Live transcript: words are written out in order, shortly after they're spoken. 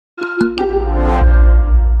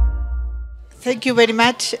Thank you very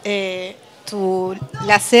much to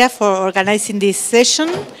la CEA for organizing this session.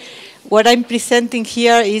 What I'm presenting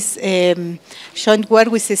here is joint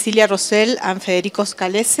work with Cecilia Rosell and Federico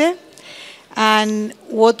Scalese. And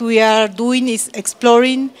what we are doing is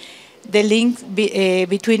exploring the link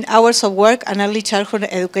between hours of work and early childhood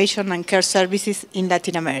education and care services in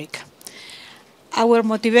Latin America. Our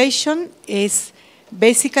motivation is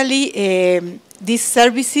basically these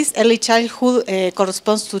services, early childhood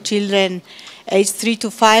corresponds to children aged 3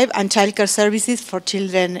 to 5, and childcare services for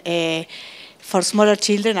children, for smaller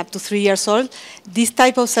children up to 3 years old. This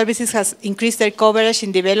type of services has increased their coverage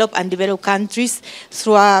in developed and developed countries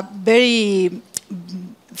through an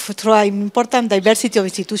important diversity of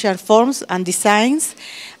institutional forms and designs.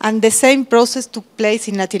 And the same process took place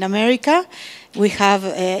in Latin America. We have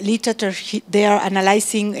literature there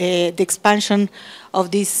analyzing the expansion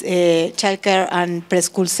of these childcare and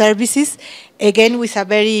preschool services, again with a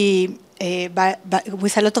very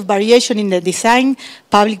with a lot of variation in the design,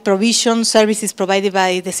 public provision, services provided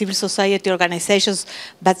by the civil society organizations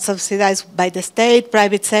but subsidized by the state,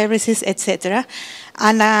 private services, etc.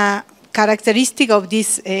 And a characteristic of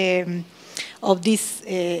these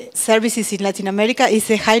services in Latin America is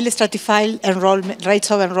a highly stratified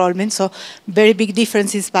rates of enrollment, so very big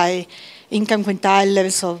differences by income quintile,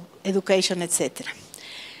 levels of education, etc.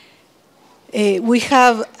 We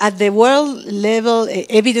have at the world level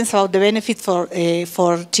evidence about the benefit for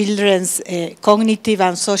children's cognitive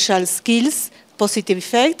and social skills, positive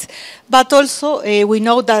effects, but also we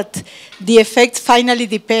know that the effects finally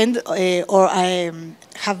depend or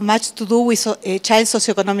have much to do with a child's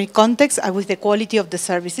socioeconomic context and with the quality of the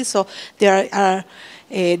services. So there are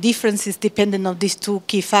differences depending on these two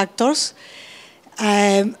key factors.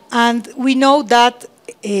 And we know that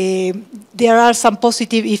there are some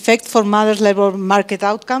positive effects for mother labor market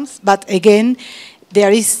outcomes, but again,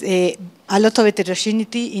 there is a lot of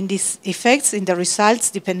heterogeneity in these effects, in the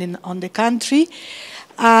results, depending on the country.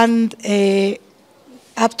 And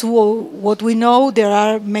up to what we know, there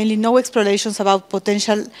are mainly no explorations about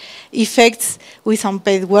potential effects with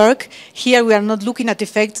unpaid work. Here we are not looking at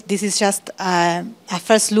effects, this is just a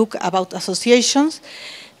first look about associations.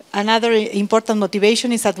 Another important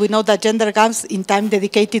motivation is that we know that gender gaps in time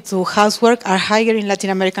dedicated to housework are higher in Latin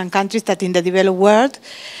American countries than in the developed world,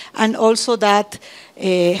 and also that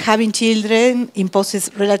having children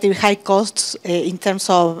imposes relatively high costs in terms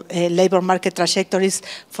of labor market trajectories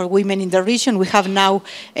for women in the region. We have now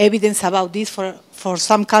evidence about this for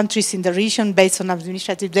some countries in the region based on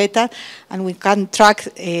administrative data, and we can track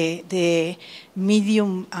the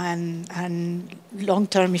medium and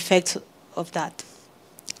long-term effects of that.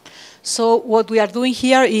 So what we are doing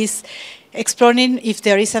here is exploring if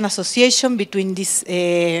there is an association between these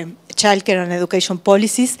childcare and education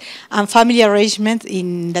policies and family arrangements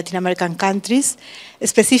in Latin American countries.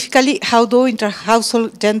 Specifically, how do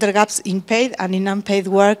inter-household gender gaps in paid and in unpaid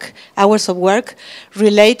work, hours of work,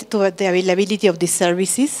 relate to the availability of these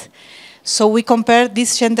services? So we compare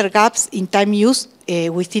these gender gaps in time used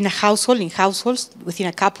within a household, in households, within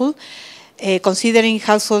a couple, considering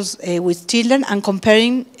households with children and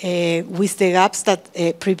comparing with the gaps that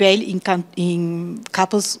prevail in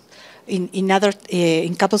couples in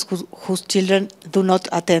couples whose children do not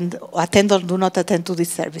attend or do not attend to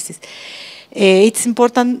these services. It's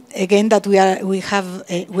important again that we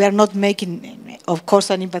are not making, of course,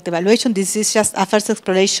 an impact evaluation. This is just a first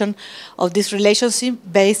exploration of this relationship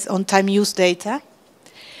based on time use data.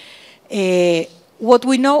 What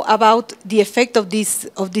we know about the effect of these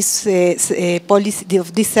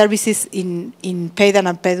services in paid and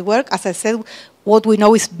unpaid work, as I said, what we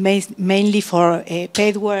know is mainly for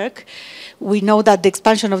paid work. We know that the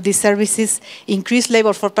expansion of these services increased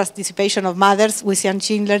labor for participation of mothers with young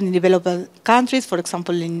children in developed countries, for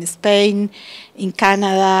example, in Spain, in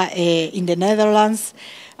Canada, in the Netherlands.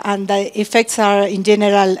 And the effects are, in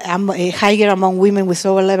general, higher among women with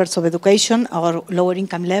lower levels of education or lower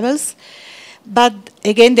income levels. But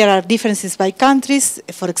again, there are differences by countries.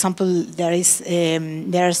 For example, there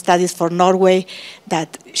are studies for Norway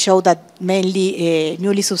that show that mainly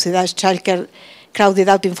newly subsidized childcare crowded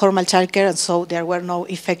out informal childcare, and so there were no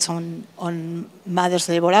effects on mothers'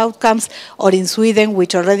 labor outcomes. Or in Sweden,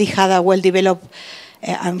 which already had a well-developed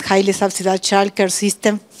and highly subsidized childcare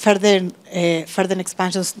system, further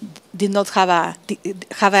expansions did not have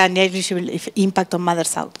a negligible impact on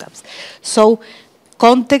mothers' outcomes. So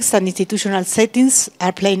context and institutional settings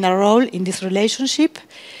are playing a role in this relationship.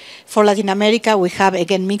 For Latin America, we have,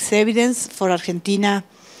 again, mixed evidence. For Argentina,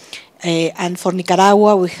 And for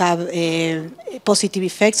Nicaragua, we have positive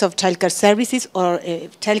effects of childcare services, or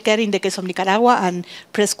childcare in the case of Nicaragua, and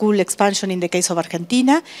preschool expansion in the case of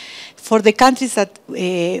Argentina. For the countries that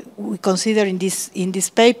we consider in this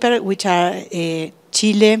paper, which are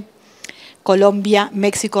Chile, Colombia,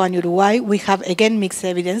 Mexico, and Uruguay, we have again mixed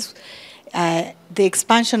evidence. The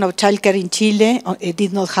expansion of childcare in Chile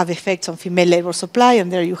did not have effects on female labor supply,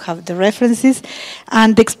 and there you have the references.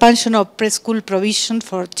 And the expansion of preschool provision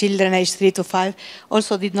for children aged 3 to 5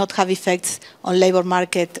 also did not have effects on labor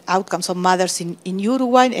market outcomes of mothers in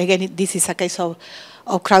Uruguay. Again, this is a case of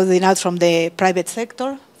crowding out from the private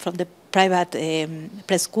sector, from the private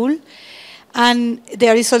preschool. And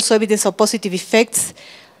there is also evidence of positive effects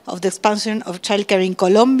of the expansion of childcare in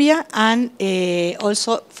Colombia, and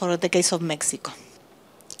also for the case of Mexico.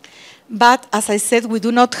 But as I said, we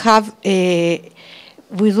do not have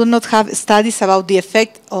studies about the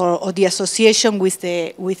effect or the association with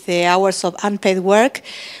the hours of unpaid work.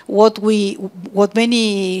 What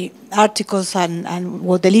many articles and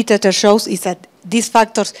what the literature shows is that these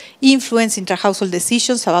factors influence inter-household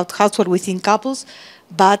decisions about household within couples,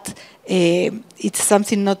 but it's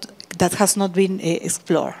something that has not been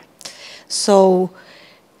explored. So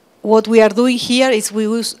what we are doing here is we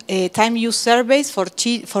use time use surveys for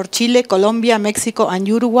Chile, Colombia, Mexico, and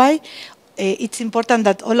Uruguay. It's important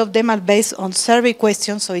that all of them are based on survey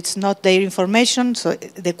questions, so it's not their information, so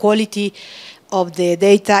the quality of the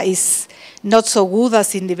data is not so good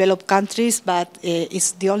as in developed countries, but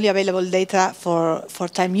it's the only available data for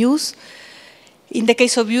time use. In the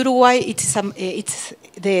case of Uruguay,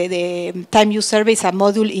 the time use survey is a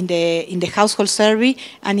module in the household survey,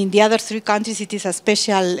 and in the other 3 countries, it is a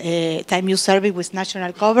special time use survey with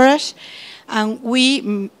national coverage. And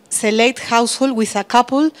we select household with a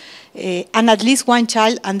couple and at least 1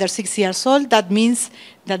 child under 6 years old. That means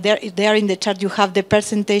that there in the chart you have the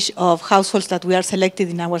percentage of households that we are selected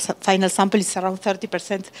in our final sample. It's around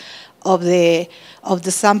 30% of the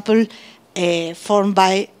sample formed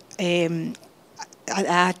by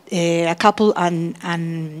a couple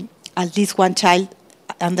and at least 1 child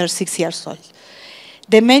under 6 years old.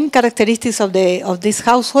 The main characteristics of these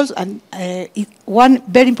households, and one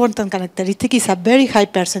very important characteristic is a very high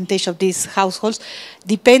percentage of these households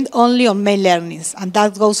depend only on male earnings, and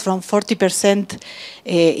that goes from 40%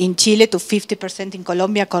 in Chile to 50% in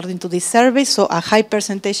Colombia, according to this survey. So a high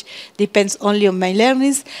percentage depends only on male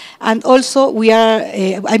earnings. And also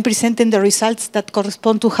I'm presenting the results that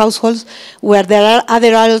correspond to households where there are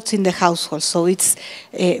other adults in the household. So it's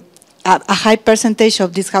a high percentage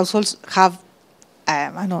of these households have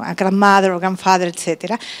a grandmother or grandfather,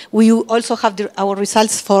 etc. We also have our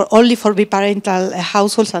results only for biparental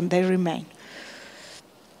households, and they remain.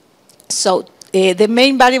 So the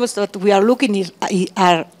main variables that we are looking at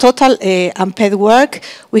are total unpaid work.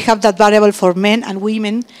 We have that variable for men and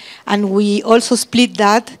women, and we also split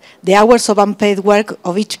the hours of unpaid work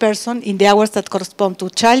of each person in the hours that correspond to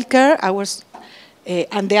childcare hours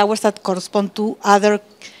and the hours that correspond to other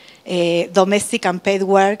domestic unpaid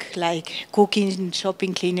work like cooking,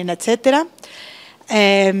 shopping, cleaning, etc.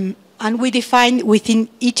 And we define within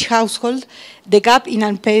each household the gap in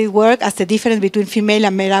unpaid work as the difference between female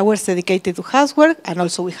and male hours dedicated to housework, and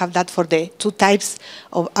also we have that for the 2 types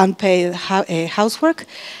of unpaid housework.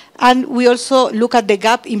 And we also look at the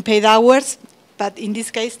gap in paid hours, but in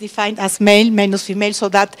this case defined as male minus female, so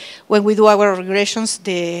that when we do our regressions,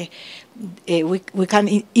 we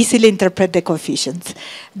can easily interpret the coefficients.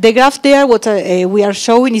 The graph there, what we are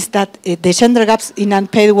showing is that the gender gaps in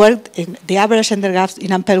unpaid work, the average gender gaps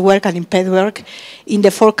in unpaid work and in paid work in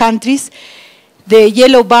the 4 countries. The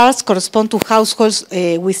yellow bars correspond to households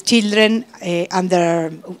with children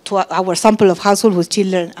to our sample of households with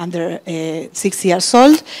children under 6 years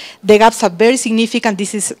old. The gaps are very significant.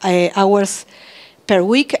 This is hours per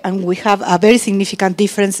week, and we have a very significant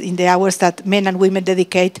difference in the hours that men and women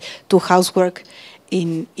dedicate to housework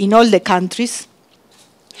in all the countries.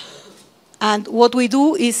 And what we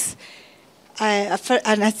do is a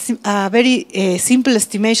very simple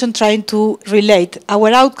estimation trying to relate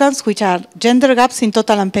our outcomes, which are gender gaps in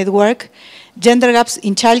total unpaid work, gender gaps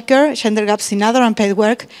in childcare, gender gaps in other unpaid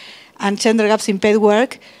work, and gender gaps in paid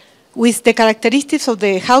work, with the characteristics of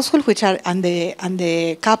the household, which are and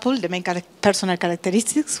the couple, the main personal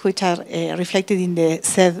characteristics, which are reflected in the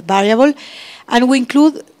said variable, and we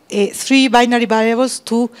include 3 binary variables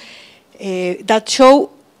that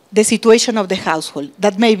show the situation of the household.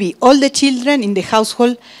 That may be all the children in the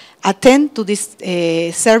household attend to these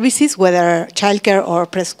services, whether childcare or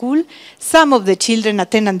preschool. Some of the children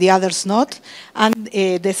attend and the others not. And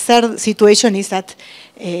the third situation is that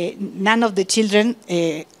none of the children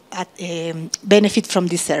benefit from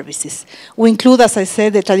these services. We include, as I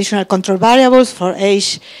said, the traditional control variables for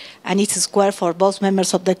age and its square for both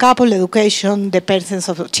members of the couple, education, the presence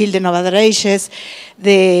of children of other ages,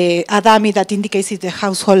 the ADAMI that indicates if the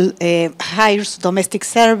household hires domestic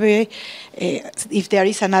survey, if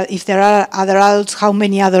there are other adults, how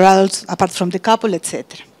many other adults apart from the couple,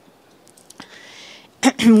 etc.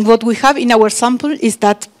 What we have in our sample is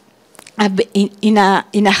that in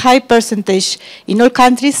a high percentage, in all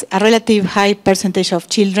countries, a relative high percentage of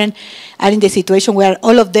children are in the situation where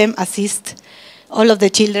all of them assist, all of the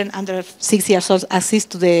children under 6 years old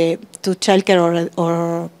assist to childcare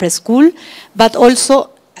or preschool, but also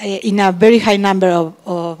in a very high number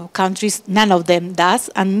of countries, none of them does,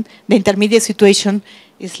 and the intermediate situation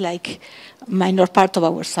is like minor part of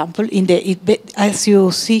our sample. As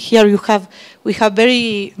you see here, we have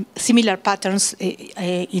very similar patterns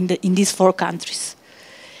in these 4 countries.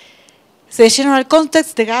 So the general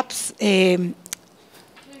context, the gaps.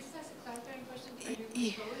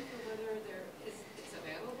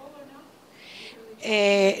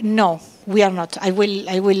 No, we are not. I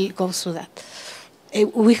will go through that.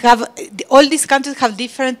 We have all these countries have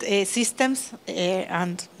different systems,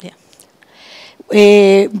 and yeah.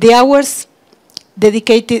 The hours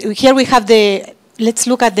dedicated. Here we have the. Let's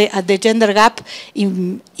look at the gender gap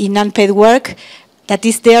in unpaid work. That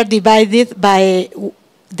is there divided by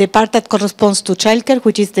the part that corresponds to childcare,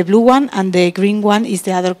 which is the blue one, and the green one is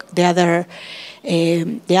the other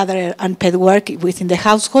unpaid work within the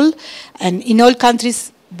household. And in all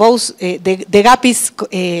countries, both the gap is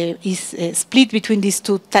split between these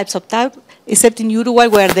 2 types of type, except in Uruguay,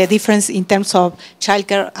 where the difference in terms of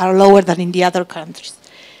childcare are lower than in the other countries.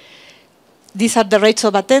 These are the rates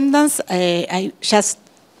of attendance. I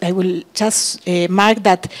will just mark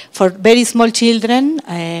that for very small children,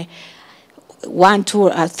 1, 2,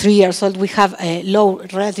 or 3 years old, we have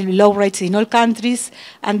relatively low rates in all countries,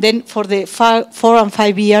 and then for the 4 and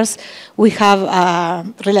 5 years, we have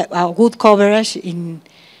a good coverage in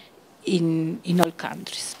all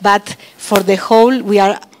countries. But for the whole, we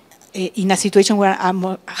are in a situation where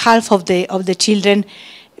half of the children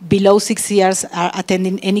below 6 years are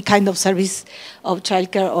attending any kind of service of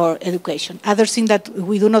childcare or education. Other thing that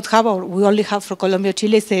we do not have, or we only have for Colombia or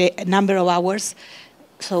Chile, is the number of hours.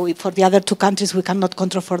 So for the other 2 countries, we cannot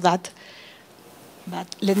control for that. But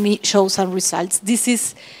let me show some results.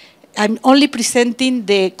 I'm only presenting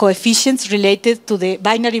the coefficients related to the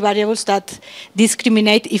binary variables that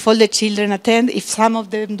discriminate if all the children attend, if some of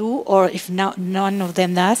them do, or if none of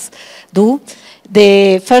them do.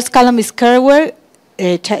 The first column is care work,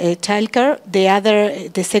 childcare.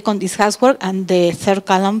 The second is housework, and the third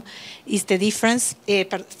column is the difference.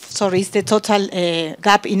 Is the total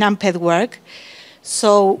gap in unpaid work.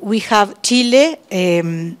 So we have Chile,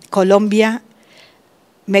 Colombia,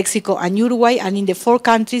 Mexico, and Uruguay, and in the 4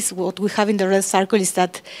 countries, what we have in the red circle is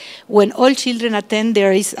that when all children attend,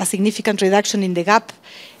 there is a significant reduction in the gap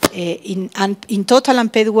in total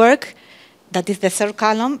unpaid work. That is the third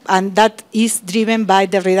column, and that is driven by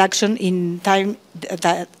the reduction in time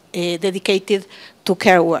dedicated to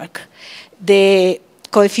care work. The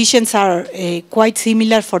coefficients are quite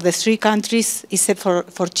similar for the 3 countries, except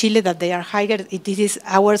for Chile, that they are higher. This is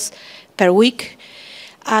hours per week.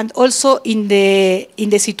 And also in the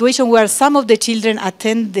situation where some of the children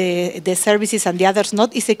attend the services and the others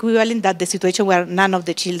not, is equivalent that the situation where none of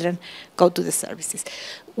the children go to the services.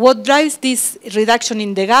 What drives this reduction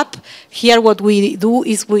in the gap? Here what we do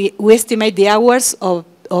is we estimate the hours of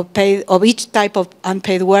each type of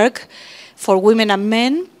unpaid work for women and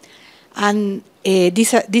men. And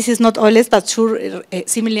this is not always, but sure,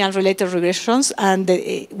 similarly unrelated regressions. And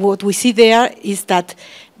what we see there is that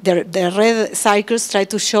the red circles try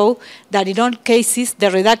to show that in all cases, the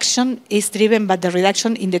reduction is driven by the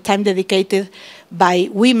reduction in the time dedicated by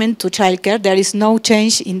women to childcare. There is no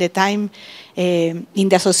change in the time, in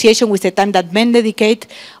the association with the time that men dedicate.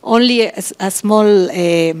 Only a small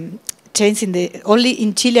change only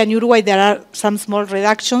in Chile and Uruguay, there are some small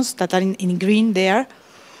reductions that are in green there.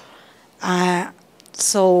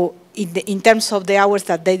 So in terms of the hours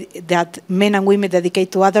that men and women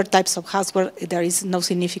dedicate to other types of housework, there is no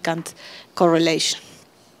significant correlation.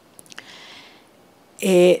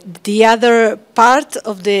 The other part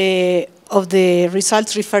of the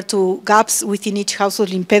results refer to gaps within each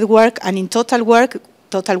household in paid work and in total work.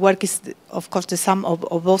 Total work is, of course, the sum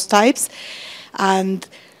of both types. And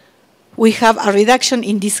we have a reduction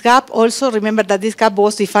in this gap. Also, remember that this gap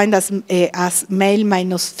was defined as male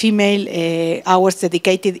minus female hours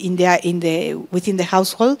dedicated within the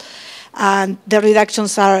household, and the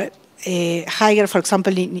reductions are higher, for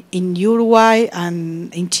example, in Uruguay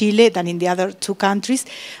and in Chile than in the other two countries.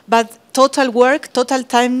 But total work, total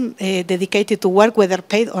time dedicated to work, whether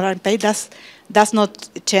paid or unpaid, does not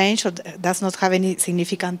change or does not have any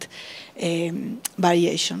significant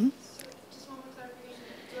variation. Just one more clarification.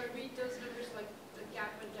 Do I read those numbers like the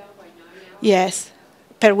gap went down by 9 hours? Yes,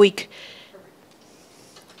 per week.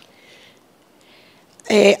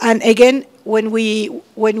 And again, when we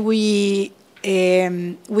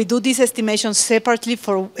do this estimation separately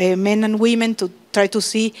for men and women to try to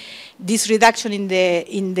see this reduction in the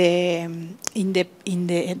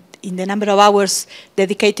number of hours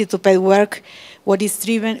dedicated to paid work, what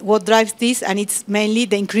drives this, and it's mainly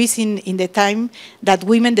the increase in the time that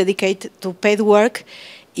women dedicate to paid work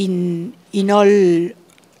in all the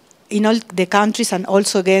countries, and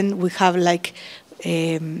also again we have like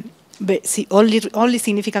only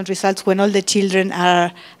significant results when all the children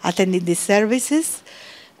are attending these services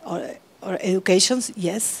or educations,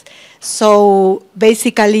 yes. So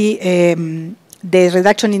basically, the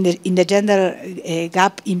reduction in the gender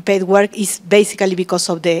gap in paid work is basically because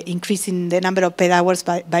of the increase in the number of paid hours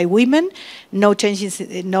by women. No changes,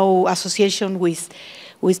 no association with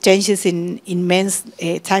changes in men's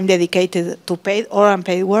time dedicated to paid or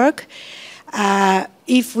unpaid work.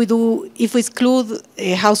 If we exclude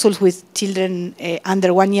households with children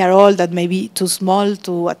under 1 year old that may be too small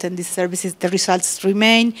to attend these services, the results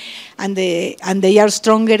remain, and they are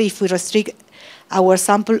stronger if we restrict our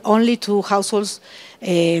sample only to households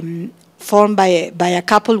formed by a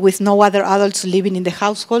couple with no other adults living in the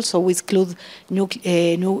household, so we exclude new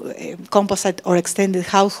composite or extended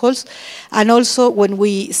households. And also when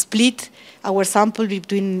we split our sample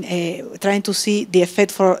between trying to see the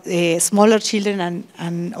effect for smaller children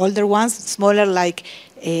and older ones, smaller like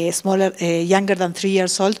younger than 3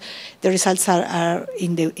 years old, the results are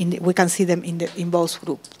we can see them in both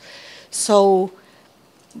groups. So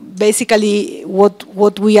basically,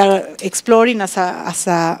 what we are exploring as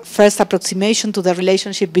a first approximation to the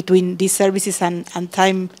relationship between these services and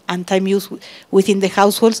time use within the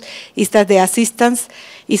households is that the assistance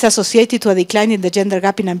is associated to a decline in the gender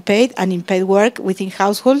gap in unpaid and in paid work within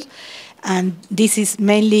households, and this is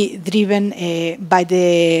mainly driven by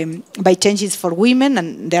changes for women,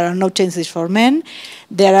 and there are no changes for men.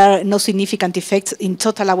 There are no significant effects in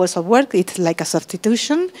total hours of work. It's like a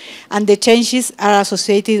substitution, and the changes are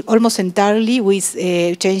associated almost entirely with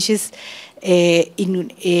changes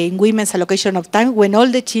in women's allocation of time when all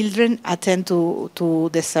the children attend to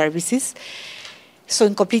the services. So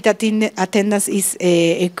incomplete attendance is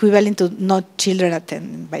equivalent to not children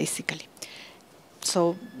attending, basically.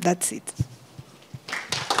 So that's it.